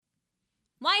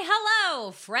Why, hello,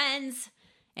 friends.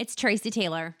 It's Tracy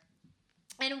Taylor.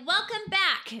 And welcome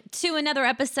back to another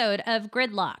episode of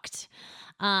Gridlocked.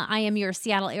 I am your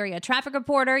Seattle area traffic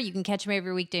reporter. You can catch me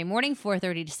every weekday morning,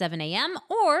 4:30 to 7 a.m.,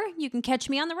 or you can catch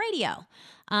me on the radio.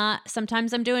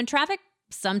 Sometimes I'm doing traffic.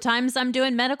 Sometimes I'm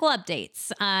doing medical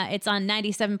updates. It's on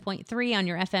 97.3 on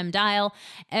your FM dial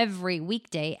every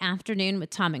weekday afternoon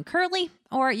with Tom and Curly,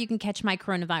 or you can catch my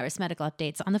coronavirus medical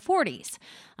updates on the 40s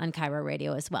on Cairo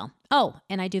Radio as well. Oh,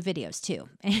 and I do videos too,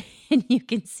 and you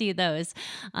can see those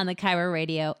on the Cairo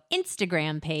Radio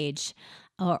Instagram page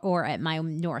or at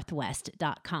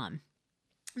mynorthwest.com.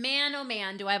 Man, oh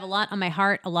man, do I have a lot on my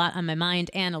heart, a lot on my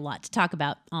mind, and a lot to talk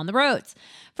about on the roads.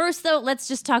 First, though, let's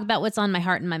just talk about what's on my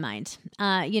heart and my mind.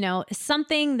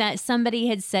 Something that somebody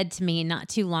had said to me not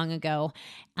too long ago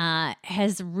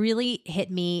has really hit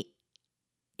me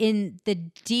in the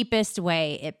deepest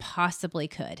way it possibly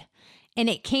could. And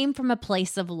it came from a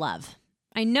place of love.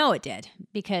 I know it did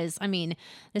because,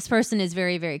 this person is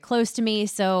very, very close to me.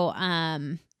 So,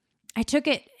 I took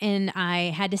it and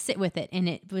I had to sit with it. And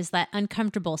it was that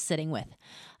uncomfortable sitting with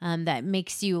that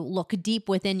makes you look deep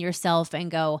within yourself and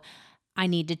go, I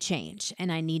need to change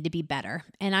and I need to be better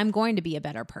and I'm going to be a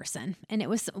better person. And it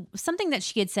was something that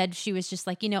she had said. She was just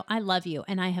like, I love you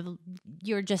and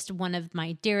you're just one of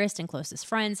my dearest and closest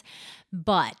friends.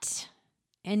 But,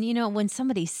 and when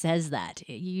somebody says that,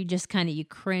 you just you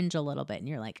cringe a little bit and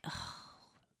you're like, oh,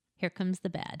 here comes the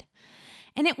bad.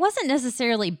 And it wasn't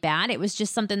necessarily bad. It was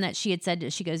just something that she had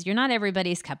said. She goes, you're not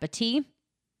everybody's cup of tea.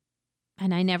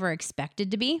 And I never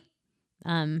expected to be.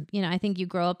 I think you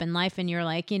grow up in life and you're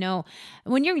like,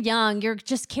 when you're young, you're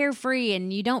just carefree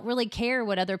and you don't really care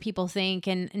what other people think.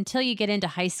 And until you get into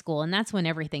high school, and that's when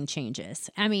everything changes.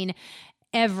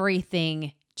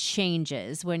 Everything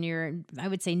changes when you're, I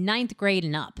would say, 9th grade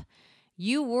and up.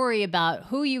 You worry about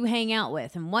who you hang out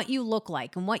with and what you look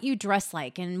like and what you dress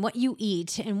like and what you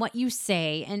eat and what you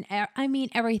say. And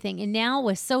everything. And now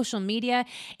with social media,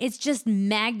 it's just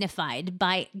magnified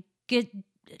by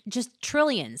just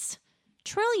trillions.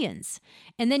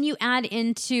 And then you add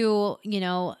into,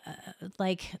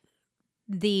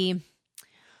 the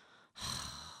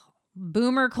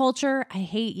boomer culture. I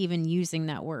hate even using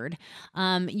that word.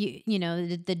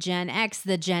 The Gen X,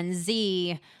 the Gen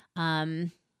Z,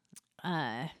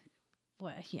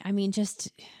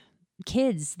 just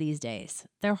kids these days.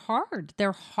 They're hard.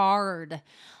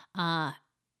 And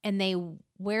they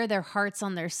wear their hearts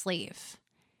on their sleeve.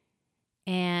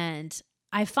 And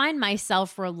I find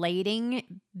myself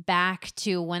relating back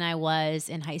to when I was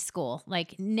in high school.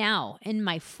 Like now in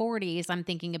my 40s, I'm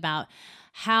thinking about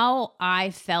how I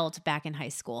felt back in high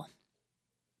school.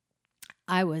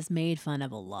 I was made fun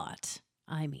of a lot.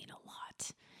 A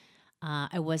lot.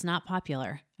 I was not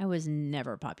popular. I was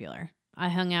never popular. I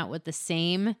hung out with the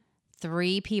same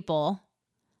 3 people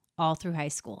all through high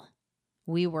school.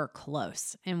 We were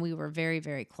close and we were very,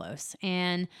 very close.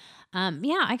 And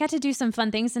I got to do some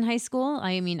fun things in high school.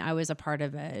 I was a part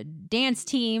of a dance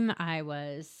team. I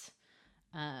was,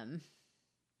 I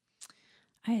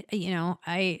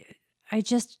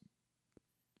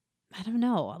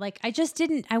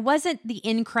wasn't the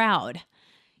in crowd.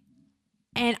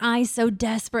 And I so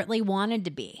desperately wanted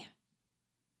to be.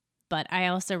 But I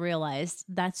also realized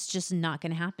that's just not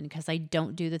going to happen because I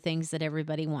don't do the things that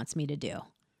everybody wants me to do.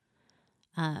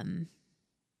 And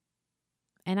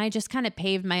I just kind of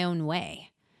paved my own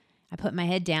way. I put my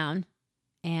head down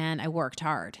and I worked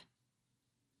hard.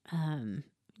 I'll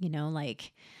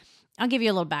give you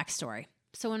a little backstory.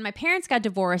 So when my parents got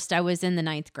divorced, I was in the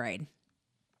 9th grade.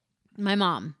 My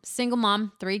mom, single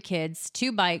mom, 3 kids,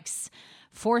 2 bikes,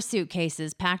 4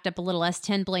 suitcases, packed up a little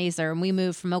S10 Blazer, and we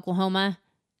moved from Oklahoma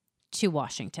to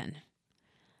Washington.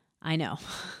 I know.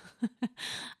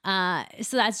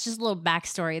 So that's just a little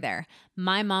backstory there.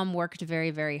 My mom worked very,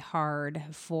 very hard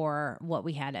for what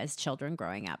we had as children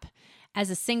growing up. As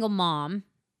a single mom,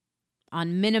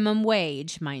 on minimum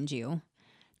wage, mind you,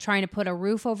 trying to put a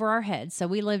roof over our heads. So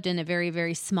we lived in a very,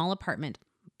 very small apartment.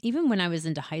 Even when I was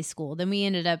into high school, then we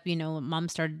ended up, mom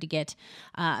started to get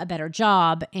a better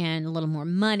job and a little more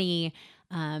money.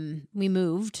 We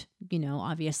moved,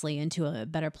 obviously into a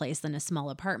better place than a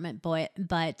small apartment.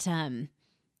 But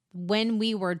when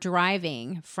we were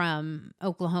driving from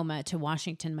Oklahoma to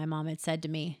Washington, my mom had said to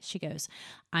me, she goes,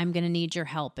 I'm going to need your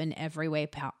help in every way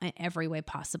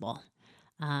possible.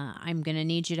 I'm going to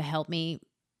need you to help me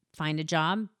find a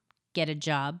job, get a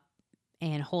job,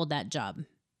 and hold that job.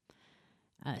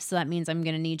 So that means I'm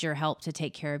going to need your help to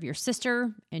take care of your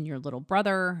sister and your little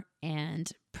brother.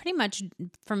 And pretty much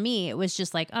for me, it was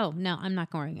just like, oh, no, I'm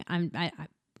not going.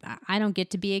 I don't get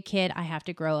to be a kid. I have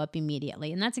to grow up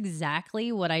immediately. And that's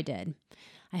exactly what I did.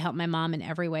 I helped my mom in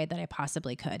every way that I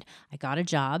possibly could. I got a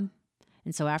job.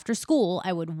 And so after school,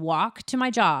 I would walk to my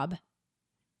job.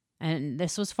 And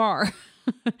this was far.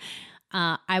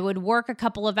 I would work a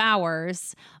couple of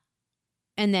hours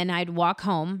and then I'd walk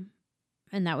home.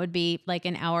 And that would be like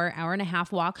an hour, hour and a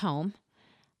half walk home,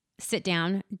 sit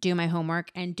down, do my homework,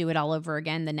 and do it all over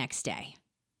again the next day.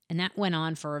 And that went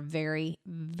on for a very,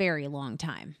 very long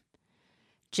time,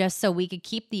 just so we could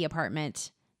keep the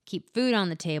apartment, keep food on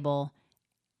the table,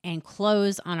 and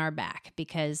clothes on our back.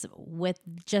 Because with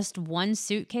just one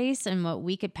suitcase and what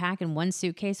we could pack in one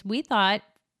suitcase, we thought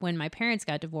when my parents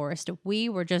got divorced, we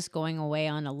were just going away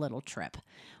on a little trip.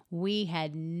 We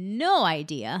had no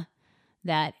idea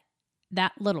that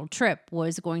that little trip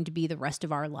was going to be the rest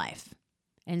of our life.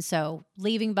 And so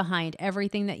leaving behind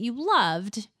everything that you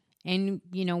loved and,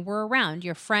 were around,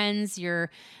 your friends,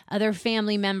 your other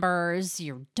family members,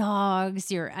 your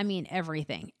dogs,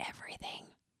 everything.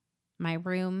 My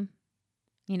room,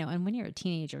 and when you're a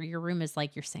teenager, your room is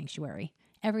like your sanctuary.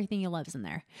 Everything you love is in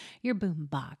there. Your boom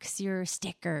box, your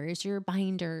stickers, your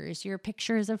binders, your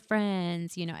pictures of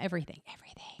friends, everything.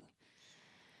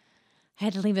 I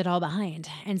had to leave it all behind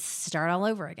and start all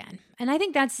over again. And I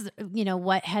think that's,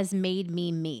 what has made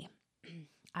me me.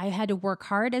 I had to work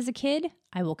hard as a kid.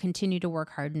 I will continue to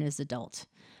work hard as an adult.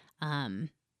 I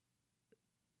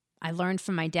learned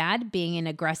from my dad, being an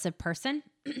aggressive person.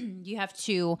 You have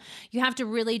to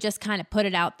really just kind of put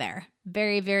it out there.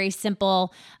 Very, very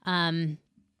simple. And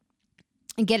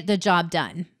get the job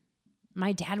done.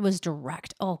 My dad was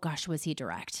direct. Oh gosh, was he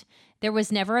direct? There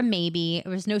was never a maybe.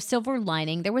 There was no silver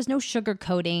lining. There was no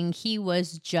sugarcoating. He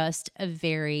was just a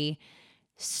very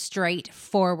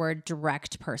straightforward,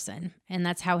 direct person. And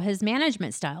that's how his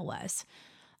management style was.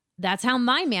 That's how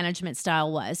my management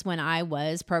style was when I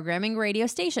was programming radio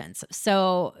stations.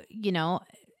 So,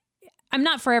 I'm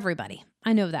not for everybody.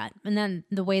 I know that. And then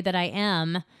the way that I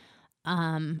am,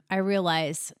 I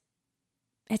realize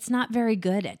it's not very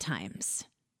good at times.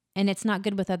 And it's not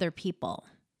good with other people.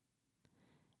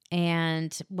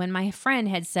 And when my friend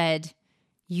had said,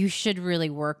 you should really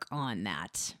work on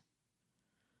that.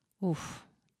 Oof,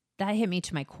 that hit me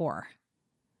to my core.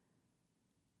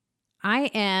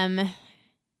 I am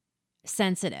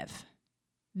sensitive,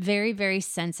 very, very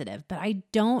sensitive, but I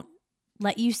don't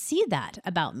let you see that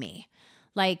about me.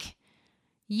 Like,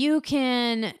 you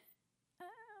can,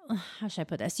 how should I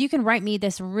put this? You can write me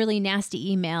this really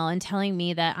nasty email and telling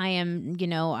me that I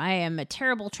am a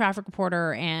terrible traffic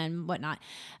reporter and whatnot.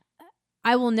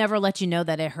 I will never let you know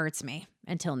that it hurts me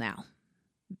until now.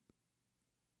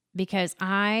 Because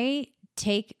I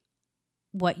take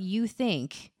what you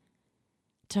think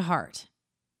to heart.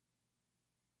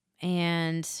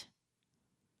 And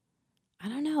I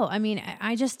don't know.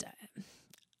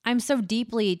 I'm so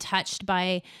deeply touched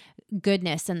by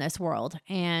goodness in this world.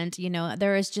 And,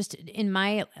 there is just, in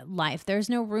my life, there's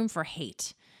no room for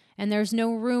hate. And there's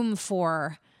no room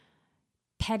for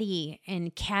petty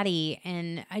and catty.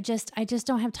 And I just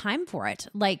don't have time for it.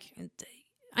 Like,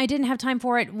 I didn't have time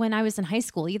for it when I was in high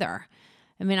school either.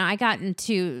 I got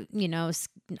into,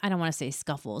 I don't want to say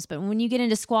scuffles, but when you get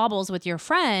into squabbles with your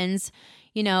friends,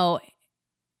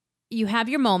 you have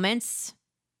your moments,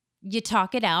 you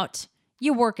talk it out,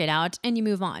 you work it out, and you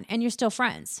move on, and you're still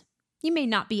friends. You may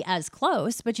not be as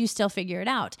close, but you still figure it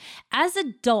out. As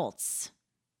adults,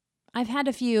 I've had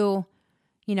a few,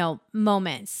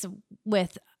 moments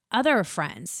with other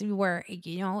friends where,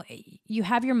 you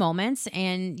have your moments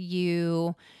and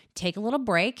you take a little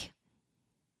break,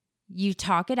 you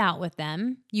talk it out with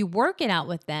them, you work it out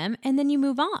with them, and then you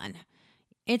move on.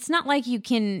 It's not like you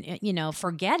can,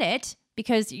 forget it,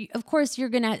 because of course you're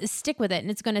going to stick with it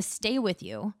and it's going to stay with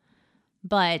you,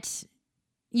 but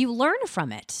you learn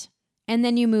from it and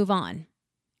then you move on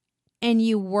and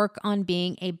you work on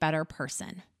being a better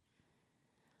person.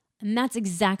 And that's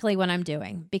exactly what I'm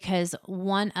doing, because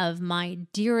one of my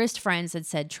dearest friends had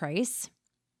said, Trace,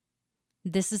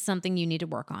 this is something you need to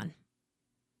work on.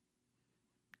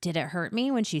 Did it hurt me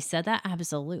when she said that?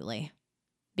 Absolutely.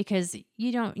 Because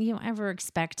you don't ever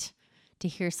expect to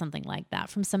hear something like that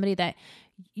from somebody that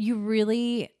you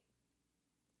really,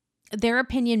 their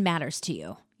opinion matters to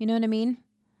you. You know what I mean?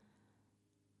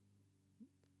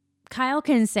 Kyle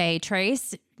can say,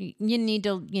 Trace, you need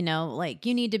to,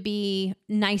 you need to be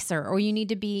nicer, or you need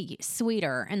to be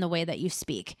sweeter in the way that you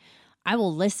speak. I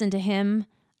will listen to him.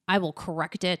 I will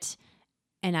correct it.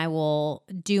 And I will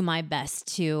do my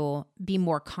best to be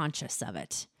more conscious of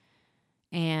it.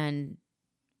 And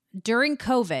during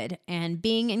COVID and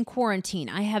being in quarantine,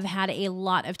 I have had a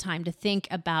lot of time to think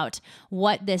about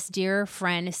what this dear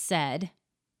friend said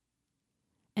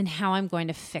and how I'm going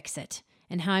to fix it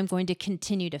and how I'm going to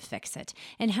continue to fix it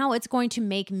and how it's going to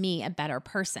make me a better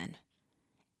person.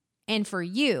 And for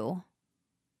you,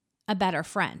 a better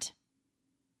friend.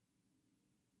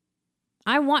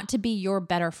 I want to be your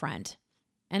better friend,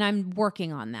 and I'm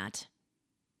working on that.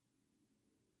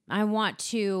 I want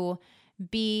to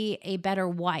be a better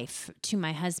wife to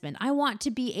my husband. I want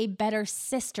to be a better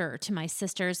sister to my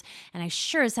sisters, and I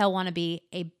sure as hell want to be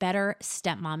a better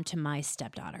stepmom to my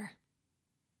stepdaughter.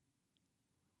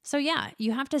 So yeah,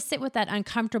 you have to sit with that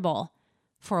uncomfortable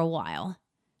for a while,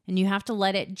 and you have to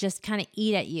let it just kind of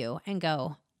eat at you and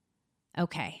go,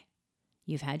 okay,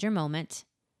 you've had your moment.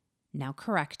 Now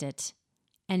correct it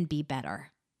and be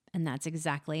better. And that's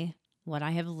exactly what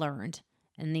I have learned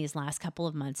in these last couple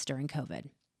of months during COVID.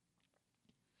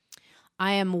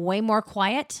 I am way more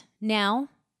quiet now,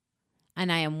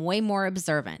 and I am way more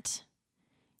observant.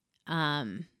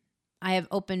 I have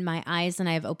opened my eyes and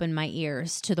I have opened my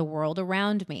ears to the world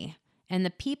around me and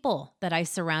the people that I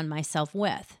surround myself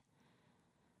with.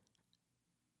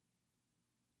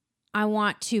 I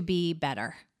want to be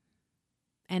better,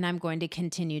 and I'm going to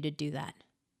continue to do that.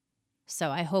 So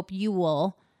I hope you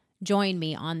will join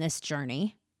me on this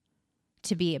journey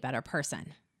to be a better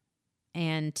person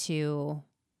and to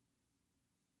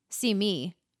see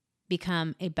me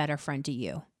become a better friend to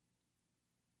you.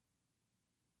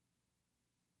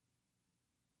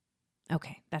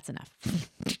 Okay, that's enough.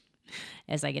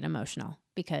 As I get emotional,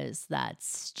 because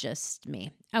that's just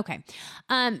me. Okay.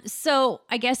 So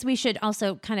I guess we should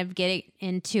also kind of get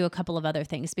into a couple of other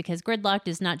things, because Gridlocked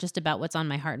is not just about what's on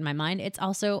my heart and my mind. It's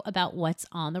also about what's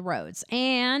on the roads.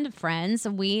 And friends,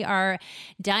 we are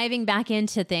diving back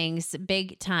into things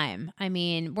big time. I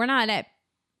mean, we're not at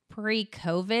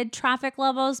pre-COVID traffic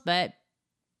levels, but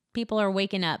people are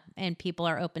waking up and people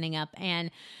are opening up,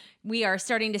 and we are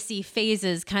starting to see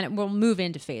phases we'll move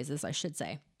into phases, I should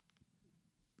say.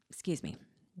 Excuse me.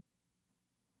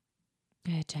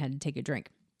 I had to take a drink.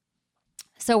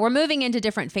 So we're moving into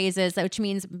different phases, which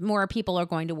means more people are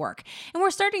going to work. And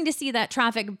we're starting to see that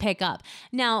traffic pick up.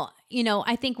 Now,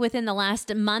 I think within the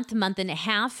last month and a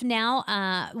half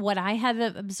now, what I have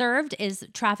observed is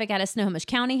traffic out of Snohomish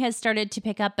County has started to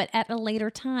pick up, but at a later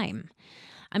time.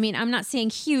 I mean, I'm not seeing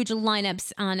huge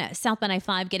lineups on southbound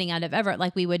I-5 getting out of Everett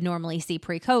like we would normally see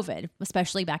pre-COVID,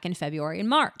 especially back in February and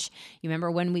March. You remember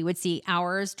when we would see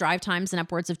hours, drive times, and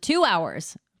upwards of 2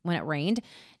 hours when it rained?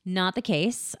 Not the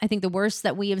case. I think the worst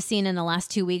that we have seen in the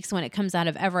last 2 weeks when it comes out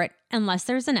of Everett, unless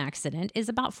there's an accident, is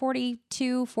about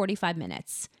 42, 45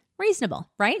 minutes. Reasonable,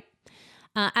 right?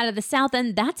 Out of the south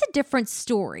end, that's a different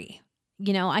story.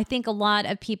 I think a lot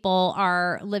of people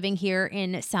are living here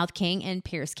in South King and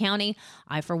Pierce County.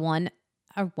 I, for one,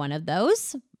 are one of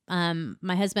those.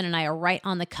 My husband and I are right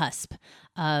on the cusp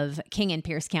of King and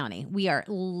Pierce County. We are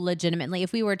legitimately,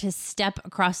 if we were to step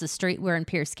across the street, we're in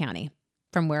Pierce County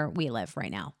from where we live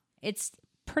right now. It's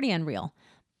pretty unreal.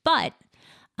 But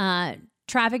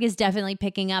traffic is definitely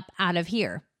picking up out of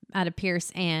here, out of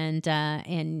Pierce and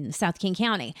in South King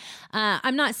County.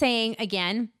 I'm not saying,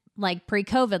 again, like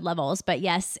pre-COVID levels, but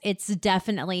yes, it's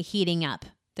definitely heating up.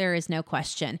 There is no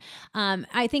question.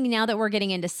 I think now that we're getting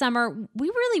into summer, we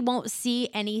really won't see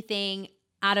anything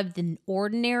out of the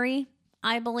ordinary,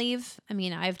 I believe. I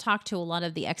mean, I've talked to a lot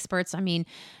of the experts. I mean,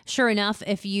 sure enough,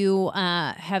 if you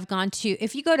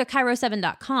if you go to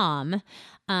Chiro7.com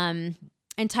and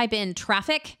type in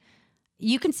traffic,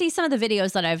 you can see some of the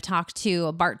videos that I've talked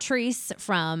to Bart Treese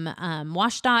from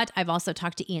WashDOT. I've also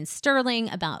talked to Ian Sterling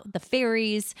about the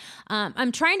ferries.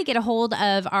 I'm trying to get a hold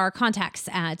of our contacts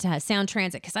at Sound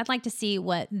Transit, because I'd like to see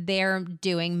what they're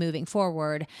doing moving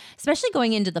forward, especially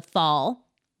going into the fall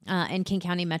in King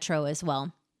County Metro as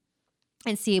well,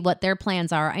 and see what their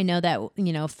plans are. I know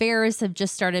that, fares have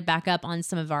just started back up on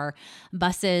some of our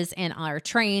buses and our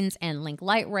trains and Link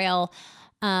Light Rail.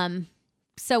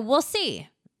 So we'll see.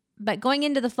 But going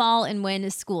into the fall and when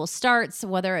school starts,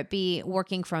 whether it be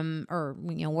working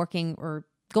or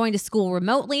going to school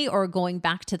remotely or going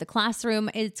back to the classroom,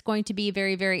 it's going to be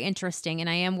very, very interesting. And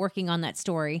I am working on that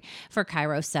story for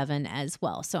Chiro 7 as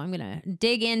well. So I'm going to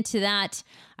dig into that.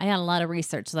 I got a lot of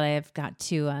research that I have got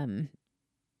to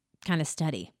kind of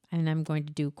study. And I'm going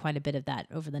to do quite a bit of that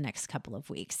over the next couple of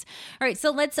weeks. All right,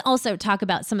 so let's also talk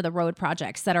about some of the road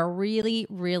projects that are really,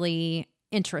 really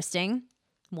interesting.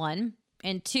 1.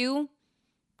 And 2,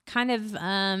 kind of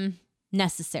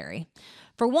necessessary.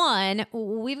 For one,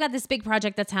 we've got this big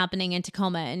project that's happening in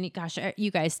Tacoma. And gosh, you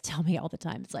guys tell me all the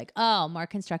time. It's like, oh, more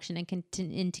construction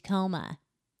in Tacoma.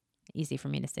 Easy for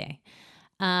me to say.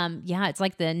 Yeah, it's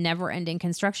like the never-ending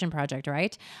construction project,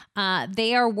 right?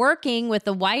 They are working with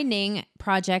the widening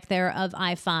project there of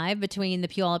I-5 between the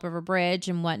Puyallup River Bridge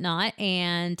and whatnot.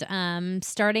 And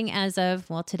starting as of,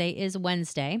 well, today is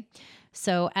Wednesday.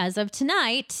 So as of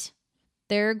tonight,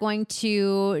 they're going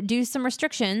to do some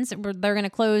restrictions. They're going to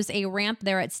close a ramp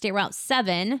there at State Route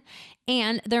 7,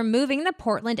 and they're moving the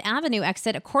Portland Avenue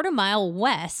exit a quarter mile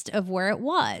west of where it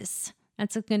was.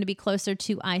 That's going to be closer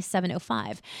to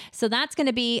I-705. So that's going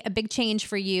to be a big change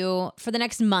for you for the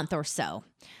next month or so.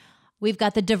 We've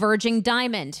got the Diverging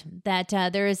Diamond, that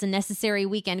there is a necessary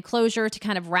weekend closure to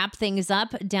kind of wrap things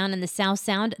up down in the South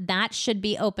Sound. That should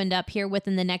be opened up here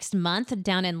within the next month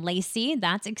down in Lacey.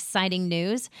 That's exciting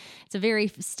news. It's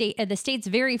the state's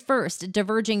very first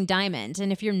Diverging Diamond.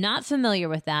 And if you're not familiar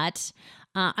with that,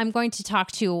 I'm going to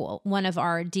talk to one of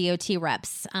our DOT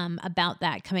reps about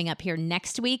that coming up here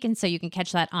next week. And so you can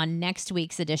catch that on next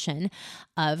week's edition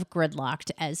of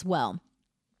Gridlocked as well.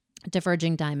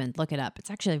 Diverging Diamond, look it up.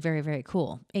 It's actually very, very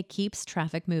cool. It keeps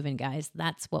traffic moving, guys.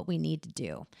 That's what we need to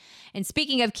do. And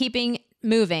speaking of keeping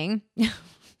moving,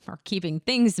 or keeping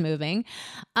things moving,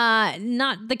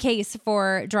 not the case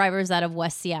for drivers out of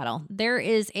West Seattle. There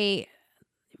is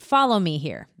follow me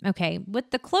here, okay?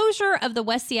 With the closure of the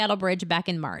West Seattle Bridge back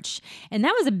in March, and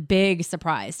that was a big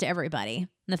surprise to everybody,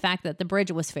 the fact that the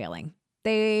bridge was failing.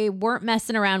 They weren't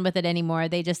messing around with it anymore.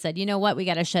 They just said, you know what? We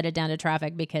got to shut it down to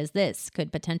traffic because this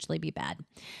could potentially be bad.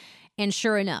 And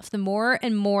sure enough, the more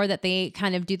and more that they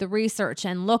kind of do the research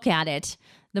and look at it,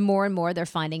 the more and more they're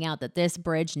finding out that this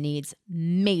bridge needs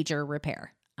major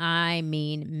repair. I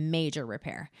mean, major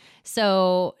repair.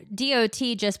 So DOT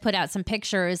just put out some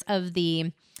pictures of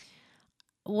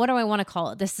what do I want to call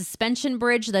it? The suspension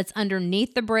bridge that's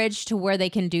underneath the bridge to where they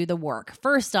can do the work.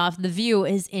 First off, the view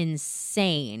is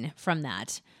insane from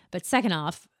that. But second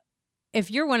off,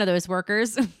 if you're one of those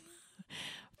workers,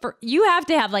 you have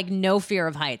to have like no fear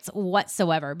of heights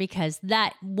whatsoever, because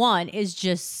that one is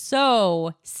just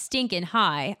so stinking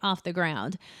high off the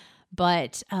ground.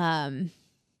 But I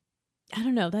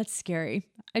don't know. That's scary.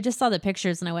 I just saw the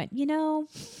pictures and I went,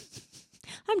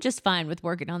 I'm just fine with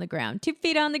working on the ground, 2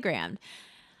 feet on the ground.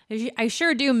 I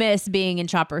sure do miss being in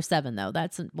Chopper 7, though.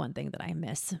 That's one thing that I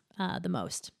miss the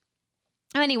most.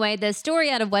 Anyway, the story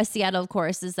out of West Seattle, of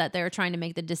course, is that they're trying to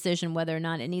make the decision whether or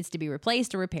not it needs to be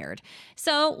replaced or repaired.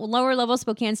 So lower level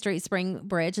Spokane Straight Spring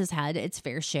Bridge has had its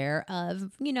fair share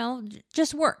of,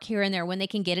 just work here and there when they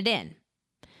can get it in.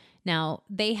 Now,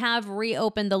 they have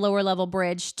reopened the lower level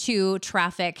bridge to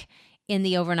traffic in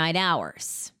the overnight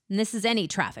hours. And this is any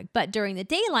traffic, but during the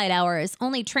daylight hours,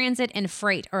 only transit and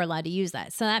freight are allowed to use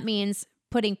that. So that means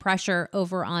putting pressure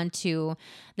over onto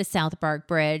the South Park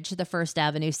Bridge, the First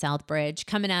Avenue South Bridge,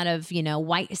 coming out of,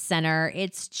 White Center.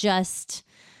 It's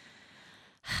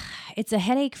a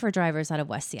headache for drivers out of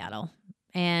West Seattle.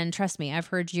 And trust me, I've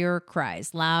heard your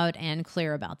cries loud and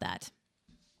clear about that.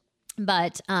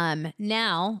 But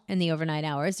now, in the overnight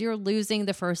hours, you're losing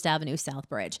the First Avenue South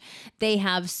Bridge. They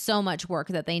have so much work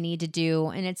that they need to do,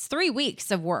 and it's 3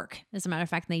 weeks of work. As a matter of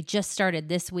fact, they just started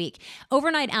this week.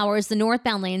 Overnight hours, the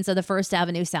northbound lanes of the First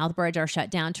Avenue South Bridge are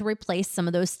shut down to replace some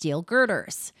of those steel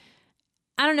girders.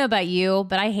 I don't know about you,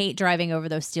 but I hate driving over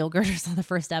those steel girders on the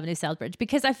First Avenue South Bridge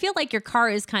because I feel like your car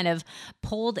is kind of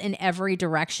pulled in every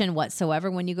direction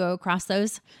whatsoever when you go across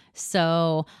those.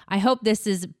 So I hope this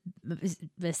is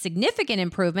a significant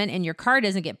improvement and your car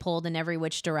doesn't get pulled in every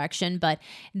which direction. But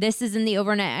this is in the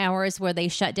overnight hours where they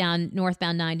shut down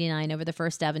northbound 99 over the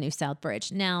First Avenue South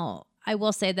Bridge. Now, I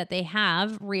will say that they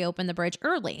have reopened the bridge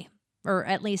early, or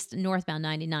at least northbound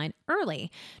 99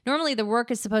 early. Normally the work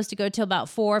is supposed to go till about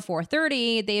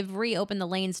 4:30. They've reopened the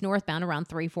lanes northbound around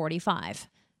 3:45.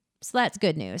 So that's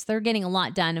good news. They're getting a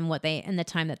lot done in the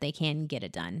time that they can get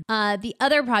it done. The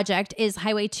other project is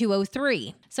Highway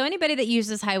 203. So anybody that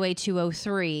uses Highway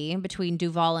 203 between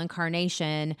Duval and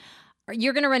Carnation,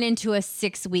 you're going to run into a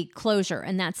 6-week closure,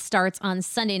 and that starts on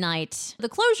Sunday night. The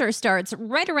closure starts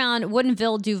right around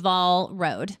Woodinville Duval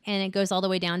Road, and it goes all the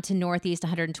way down to Northeast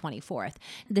 124th.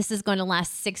 This is going to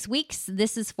last 6 weeks.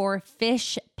 This is for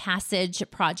fish passage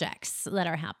projects that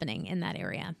are happening in that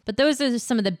area. But those are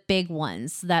some of the big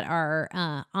ones that are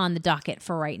on the docket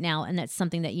for right now, and that's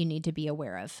something that you need to be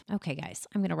aware of. Okay, guys,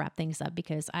 I'm going to wrap things up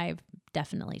because I've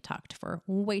definitely talked for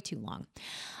way too long.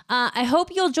 I hope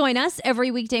you'll join us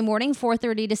every weekday morning,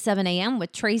 4:30 to 7 a.m.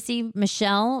 with Tracy,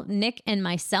 Michelle, Nick, and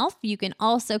myself. You can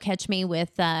also catch me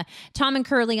with Tom and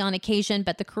Curly on occasion,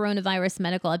 but the coronavirus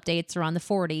medical updates are on the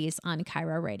 40s on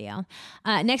Cairo Radio.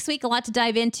 Next week, a lot to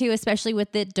dive into, especially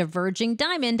with the diverging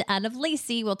diamond out of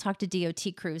Lacey. We'll talk to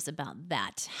DOT crews about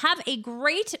that. Have a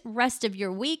great rest of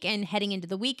your week, and heading into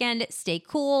the weekend, stay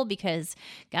cool because,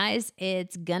 guys,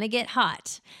 it's gonna get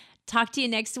hot. Talk to you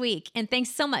next week. And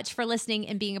thanks so much for listening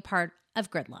and being a part of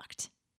Gridlocked.